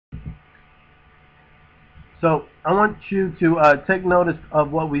So I want you to take notice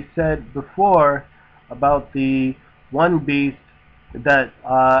of what we said before about the one beast that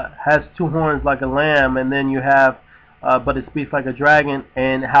has two horns like a lamb, and then you have, but it speaks like a dragon,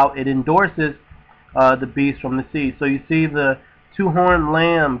 and how it endorses the beast from the sea. So you see the two-horned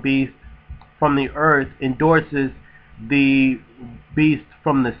lamb beast from the earth endorses the beast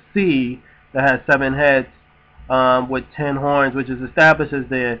from the sea that has 7 heads with 10 horns, which is established as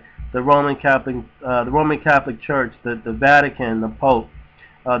the Roman Catholic Church, the Vatican, the Pope,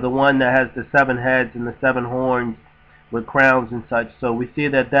 the one that has the 7 heads and the 7 horns with crowns and such. So we see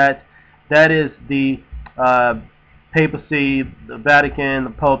that is the papacy, the Vatican, the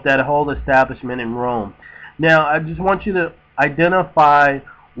Pope, that whole establishment in Rome. Now, I just want you to identify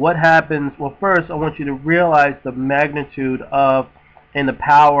what happens. Well, first, I want you to realize the magnitude of and the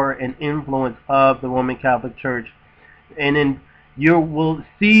power and influence of the Roman Catholic Church. And then you will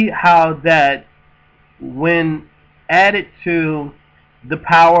see how that, when added to the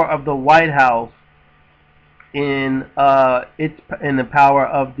power of the White House in the power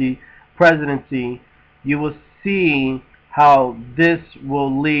of the presidency, you will see how this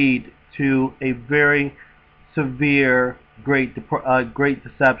will lead to a very severe, great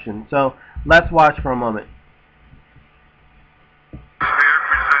deception. So let's watch for a moment.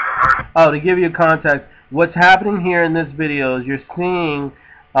 Oh, to give you context, what's happening here in this video is you're seeing, it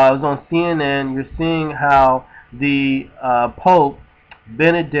was on CNN, you're seeing how the Pope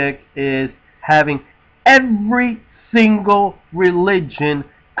Benedict is having every single religion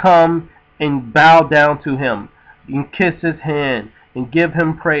come and bow down to him and kiss his hand and give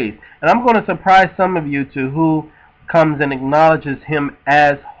him praise. And I'm going to surprise some of you to who comes and acknowledges him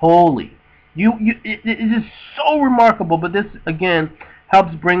as holy. It is so remarkable, but this again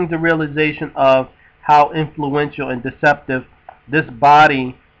helps bring the realization of how influential and deceptive this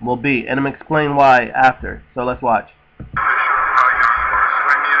body will be. And I'm going to explain why after. So let's watch.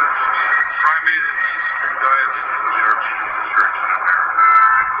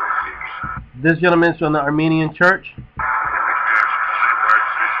 This gentleman is from the Armenian Church.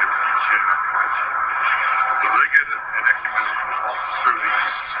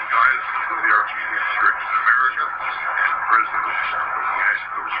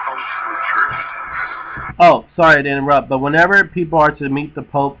 Oh, sorry to interrupt, but whenever people are to meet the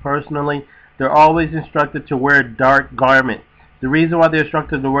Pope personally, they're always instructed to wear dark garment. The reason why they're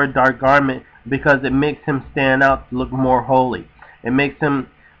instructed to wear dark garment is because it makes him stand out to look more holy. It makes him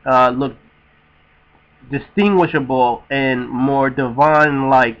look distinguishable and more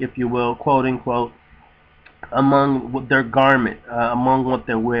divine-like, if you will, quote unquote, among their garment, among what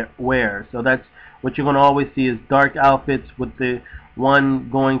they wear. So that's what you're going to always see is dark outfits with the one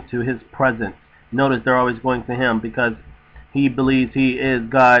going to his presence. Notice they're always going to him because he believes he is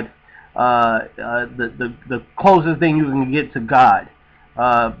God, the closest thing you can get to God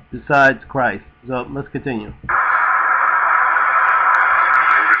besides Christ. So let's continue.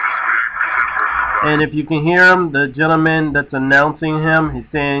 And if you can hear him, the gentleman that's announcing him, he's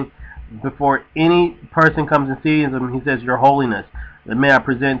saying, before any person comes and sees him, he says, "Your Holiness, may I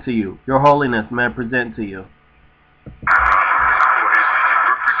present to you. Your Holiness, may I present to you."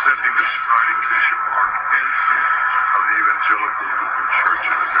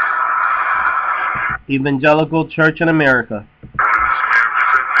 Evangelical Church in America.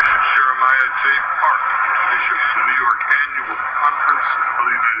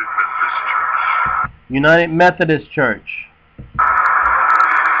 United Methodist Church. Your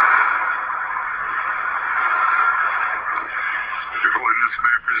Holiness,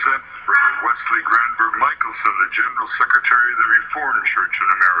 may I present Brother Wesley Granberg Michelson, the General Secretary of the Reformed Church in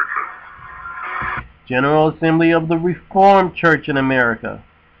America. General Assembly of the Reformed Church in America.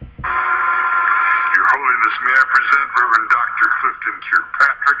 Your Holiness, may I present Reverend Dr. Clifton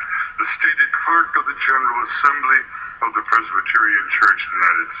Kirkpatrick, the stated clerk of the General Assembly of the Presbyterian Church in the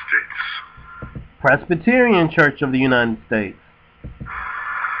United States. Presbyterian Church of the United States.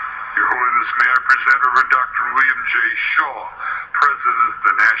 Your Holiness, may I present Reverend Dr. William J. Shaw, President of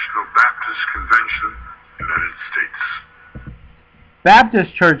the National Baptist Convention, United States.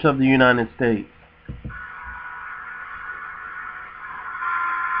 Baptist Church of the United States.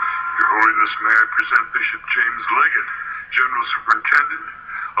 Your Holiness, may I present Bishop James Leggett, General Superintendent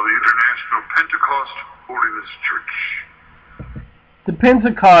of the International Pentecost Holiness Church. The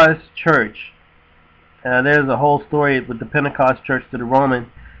Pentecost Church. There's a whole story with the Pentecost Church to the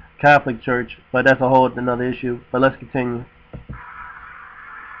Roman Catholic Church, but that's a whole another issue. But let's continue. Your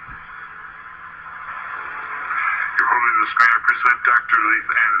Holiness, may I present Dr.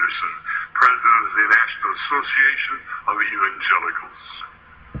 Leith Anderson, President of the National Association of Evangelicals.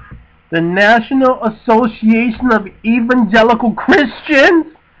 The National Association of Evangelical Christians.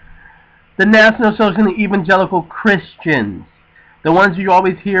 The National Association of Evangelical Christians. The ones you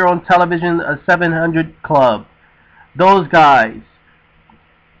always hear on television, a 700 Club. Those guys.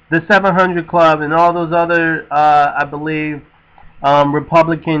 The 700 Club and all those other, I believe,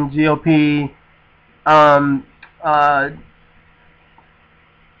 Republican, GOP,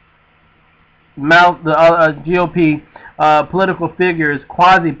 GOP political figures,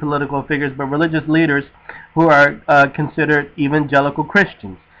 quasi-political figures, but religious leaders who are considered evangelical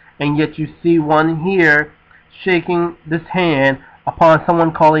Christians. And yet you see one here shaking this hand upon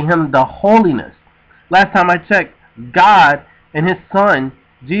someone calling him the holiness. Last time I checked, God and his son,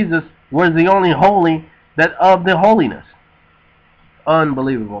 Jesus, was the only holy that of the holiness.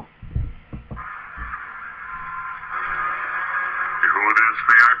 Unbelievable. Your Holiness,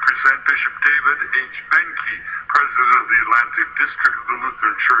 may I present Bishop David H. Benke, President of the Atlantic District of the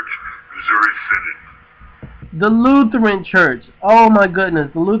Lutheran Church, Missouri Synod. The Lutheran Church. Oh my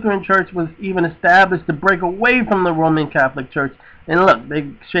goodness. The Lutheran Church was even established to break away from the Roman Catholic Church. And look, they're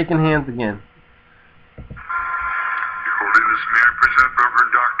shaking hands again. Your Holiness, may I present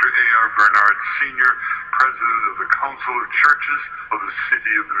Reverend Dr. A.R. Bernard, Sr., President of the Council of Churches of the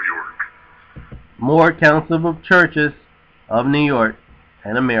City of New York. More Council of Churches of New York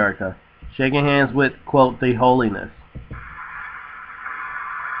and America, shaking hands with, quote, the holiness. Your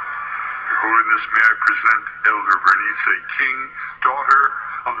Holiness, may I present Elder Bernice King, daughter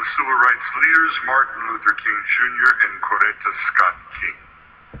of the civil rights leaders Martin Luther King Jr. and Coretta Scott King.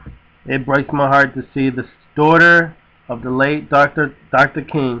 It breaks my heart to see the daughter of the late Dr.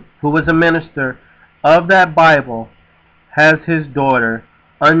 King, who was a minister of that Bible, has his daughter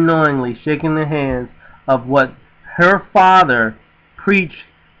unknowingly shaking the hands of what her father preached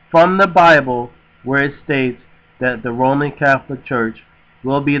from the Bible, where it states that the Roman Catholic Church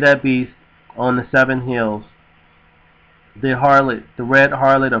will be that beast on the 7 hills, the harlot, the red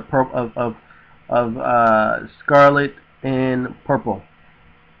harlot of scarlet and purple.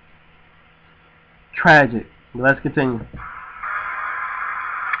 Tragic. Let's continue. Your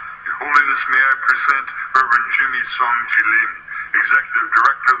Holiness, may I present Reverend Jimmy Song Jilin, Executive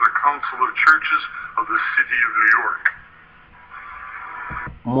Director of the Council of Churches of the City of New York.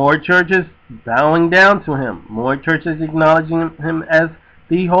 More churches bowing down to him. More churches acknowledging him as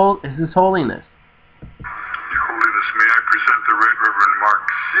His Holiness. Your Holiness, may I present the Right Reverend Mark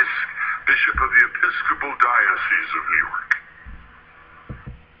Sisk, Bishop of the Episcopal Diocese of New York.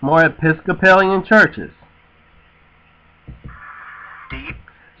 More Episcopalian churches. Deep.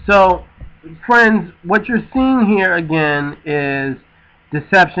 So, friends, what you're seeing here again is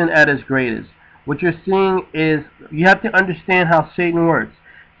deception at its greatest. What you're seeing is, you have to understand how Satan works.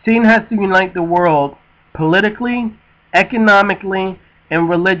 Satan has to unite the world politically, economically, and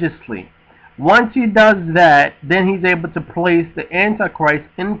religiously. Once he does that, then he's able to place the Antichrist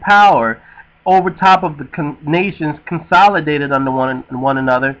in power over top of the nations consolidated under one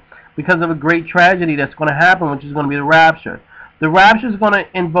another because of a great tragedy that's going to happen, which is going to be the rapture. The rapture is going to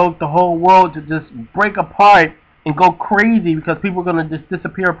invoke the whole world to just break apart and go crazy because people are going to just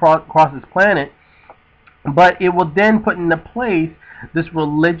disappear across this planet. But it will then put into place this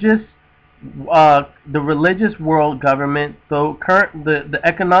religious, the religious world government, the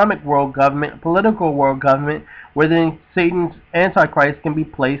economic world government, political world government, where then Satan's Antichrist can be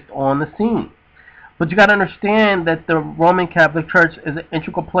placed on the scene. But you got to understand that the Roman Catholic Church is an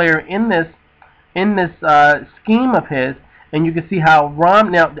integral player in this scheme of his, and you can see how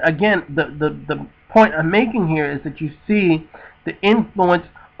Romney. Now, again, the point I'm making here is that you see the influence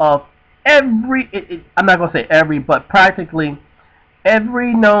of every. I'm not going to say every, but practically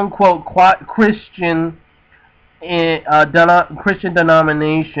every known quote Christian Christian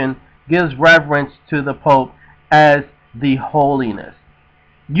denomination gives reverence to the Pope as the holiness.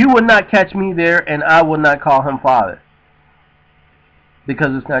 You would not catch me there, and I would not call him Father,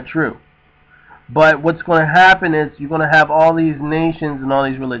 because it's not true. But what's going to happen is you're going to have all these nations and all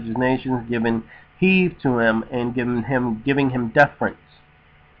these religious nations giving heed to him and giving him deference.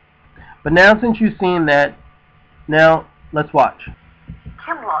 But now, since you've seen that, now let's watch.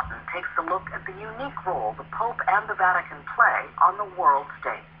 Kim Lawton takes a look at the unique role the Pope and the Vatican play on the world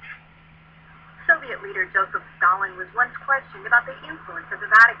stage. Soviet leader Joseph Stalin was once questioned about the influence of the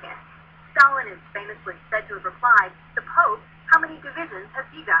Vatican. Stalin is famously said to have replied, "The Pope, how many divisions has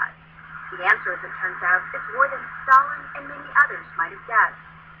he got?" The answer, as it turns out, is more than Stalin and many others might have guessed.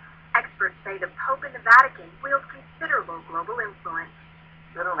 Experts say the Pope and the Vatican wield considerable global influence.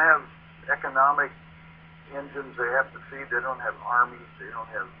 They don't have economic engines they have to feed. They don't have armies. They don't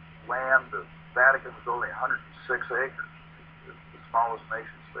have land. The Vatican's only 106 acres. It's smallest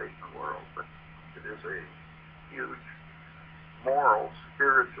nation state in the world, but it is a huge moral,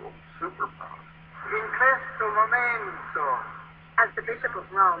 spiritual superpower. In questo momento. As the Bishop of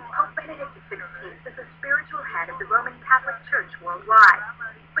Rome, Pope Benedict XVI is the spiritual head of the Roman Catholic Church worldwide.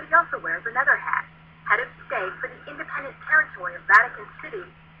 But he also wears another hat, head of state for the independent territory of Vatican City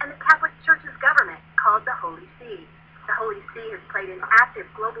and the Catholic Church's government, called the Holy See. The Holy See has played an active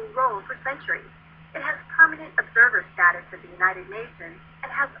global role for centuries. It has permanent observer status of the United Nations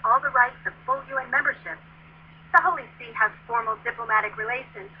and has all the rights of full UN membership. The Holy See has formal diplomatic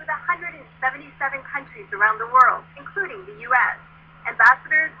relations with 177 countries around the world, including the U.S.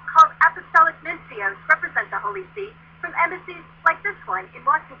 Ambassadors, called apostolic nuncios, represent the Holy See from embassies like this one in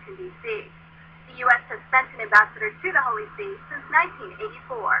Washington, D.C. The U.S. has sent an ambassador to the Holy See since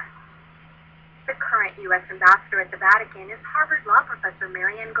 1984. The current U.S. ambassador at the Vatican is Harvard law professor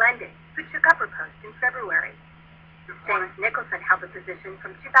Marianne Glendon, who took up her post in February. James Nicholson held the position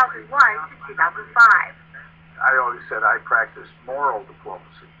from 2001 to 2005. I always said I practiced moral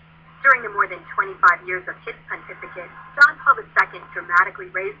diplomacy. During the more than 25 years of his pontificate, John Paul II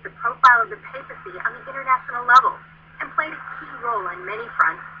dramatically raised the profile of the papacy on the international level and played a key role on many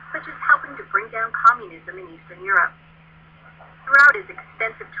fronts, such as helping to bring down communism in Eastern Europe. Throughout his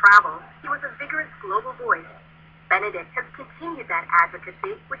extensive travels, he was a vigorous global voice. Benedict has continued that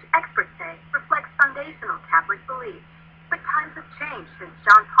advocacy, which experts say reflects foundational Catholic beliefs. But times have changed since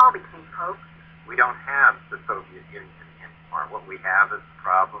John Paul became Pope. We don't have the Soviet Union anymore. What we have is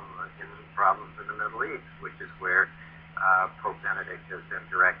problems in the Middle East, which is where Pope Benedict has been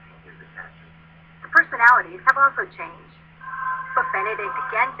directing his attention. The personalities have also changed. But Benedict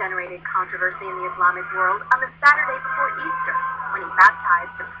again generated controversy in the Islamic world on the Saturday before Easter, when he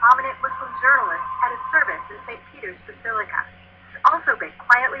baptized a prominent Muslim journalist at a service in St. Peter's Basilica. He's also been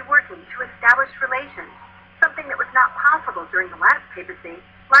quietly working to establish relations, something that was not possible during the last papacy,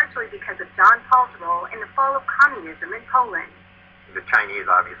 largely because of John Paul's role in the fall of communism in Poland. The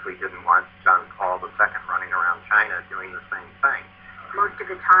Chinese obviously didn't want John Paul II running around China doing the same thing. Most of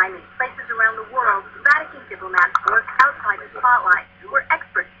the time, in places around the world, Vatican diplomats work outside the spotlight, where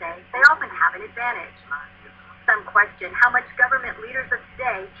experts say they often have an advantage. Some question how much government leaders of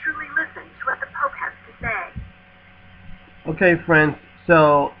today truly listen to what the Pope has to say. Okay, friends.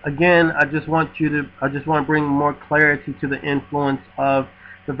 So again, I just want to bring more clarity to the influence of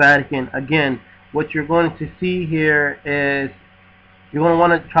the Vatican. Again, what you're going to see here is you're going to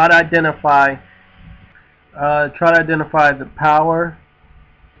want to try to identify the power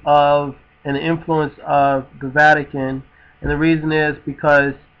of and the influence of the Vatican, and the reason is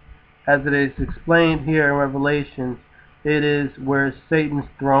because, as it is explained here in Revelations, it is where Satan's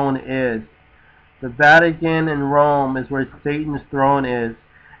throne is. The Vatican in Rome is where Satan's throne is.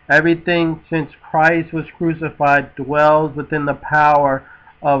 Everything since Christ was crucified dwells within the power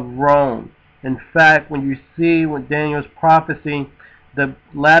of Rome. In fact, when you see with Daniel's prophecy, the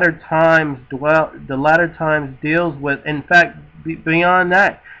latter times deals with, in fact, beyond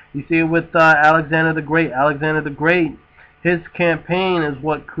that, you see it with Alexander the Great. Alexander the Great, his campaign is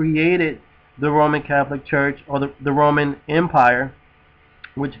what created the Roman Catholic Church, or the Roman Empire,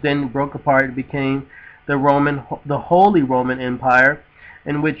 which then broke apart and became the Holy Roman Empire,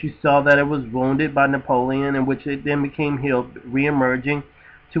 in which you saw that it was wounded by Napoleon, in which it then became healed, re-emerging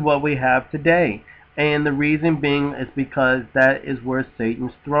to what we have today. And the reason being is because that is where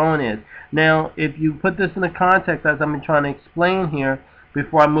Satan's throne is. Now, if you put this in the context, as I've been trying to explain here,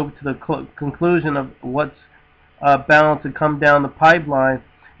 before I move to the conclusion of what's bound to come down the pipeline,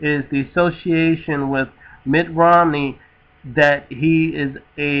 is the association with Mitt Romney, that he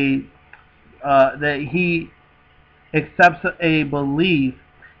accepts a belief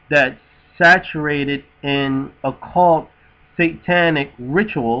that's saturated in occult satanic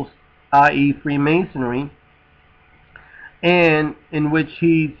rituals, i.e. Freemasonry, and in which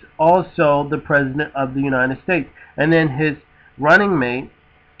he's also the President of the United States. And then his running mate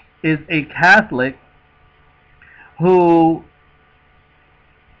is a Catholic who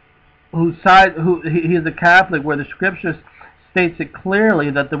he is a Catholic where the Scriptures states it clearly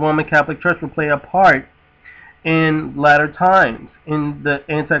that the Roman Catholic Church will play a part in latter times, in the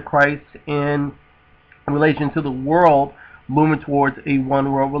Antichrist, in relation to the world moving towards a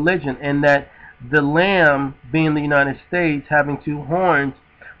one world religion, and that the Lamb, being the United States, having two horns,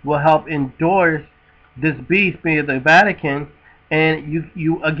 will help endorse this beast, being the Vatican. And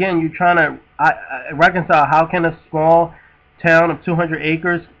you're trying to reconcile how can a small town of 200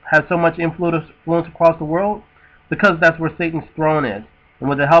 acres have so much influence across the world? Because that's where Satan's throne is. And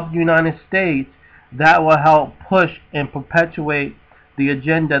with the help of the United States, that will help push and perpetuate the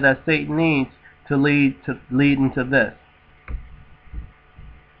agenda that Satan needs to lead into this.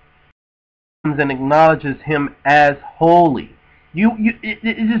 and acknowledges him as holy. It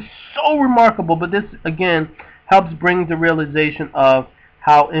is so remarkable, but this again helps bring the realization of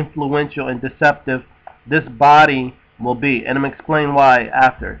how influential and deceptive this body will be, and I'm going to explain why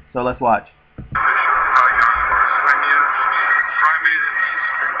after. So let's watch.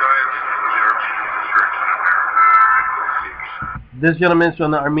 This gentleman is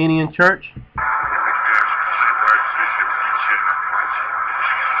from the Armenian Church.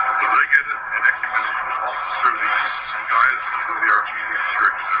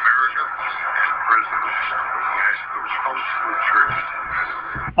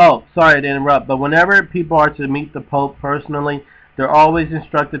 Oh, sorry to interrupt, but whenever people are to meet the Pope personally, they're always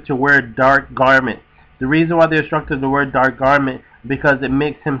instructed to wear dark garment. The reason why they're instructed to wear dark garment is because it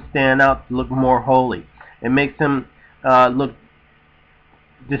makes him stand out to look more holy. It makes him look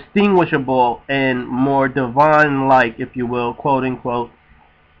distinguishable and more divine-like, if you will, quote unquote,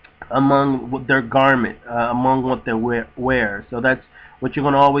 among their garment, among what they wear. So that's what you're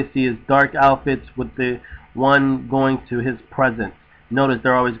going to always see is dark outfits with the one going to his presence. Notice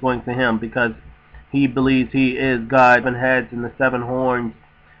they're always going to him because he believes he is God, 7 heads and the 7 horns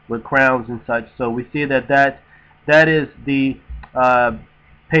with crowns and such. So we see that is the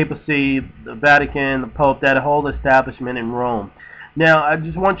papacy, the Vatican, the Pope, that whole establishment in Rome. Now, I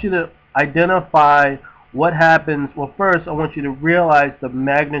just want you to identify what happens. Well, first, I want you to realize the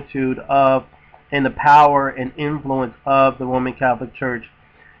magnitude of and the power and influence of the Roman Catholic Church.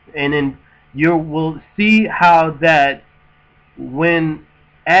 And then you will see how that, when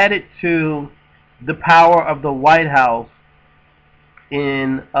added to the power of the White House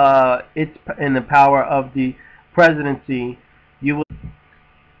in the power of the presidency, you will.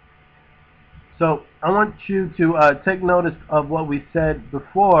 So I want you to take notice of what we said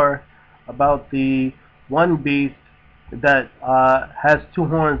before about the one beast that has 2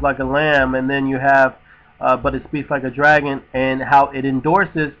 horns like a lamb, and then you have but it speaks like a dragon, and how it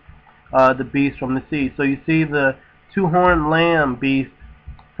endorses the beast from the sea. So you see the 2-horned lamb beast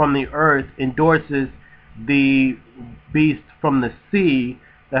from the earth endorses the beast from the sea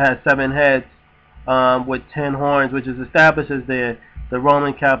that has 7 heads with 10 horns, which is established as the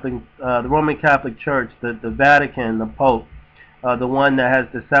Roman Catholic Church, the Vatican, the Pope, the one that has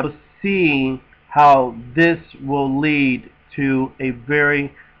the 7. See how this will lead to a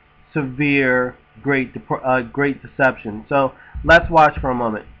very severe, great deception. So let's watch for a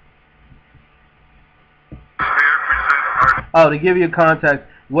moment. Oh, to give you context,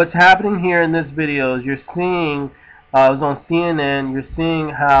 what's happening here in this video is you're seeing, I was on CNN, you're seeing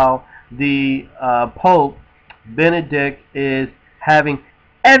how the Pope Benedict is having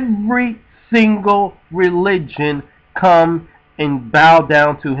every single religion come and bow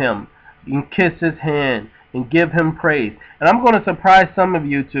down to him and kiss his hand and give him praise. And I'm going to surprise some of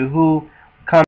you who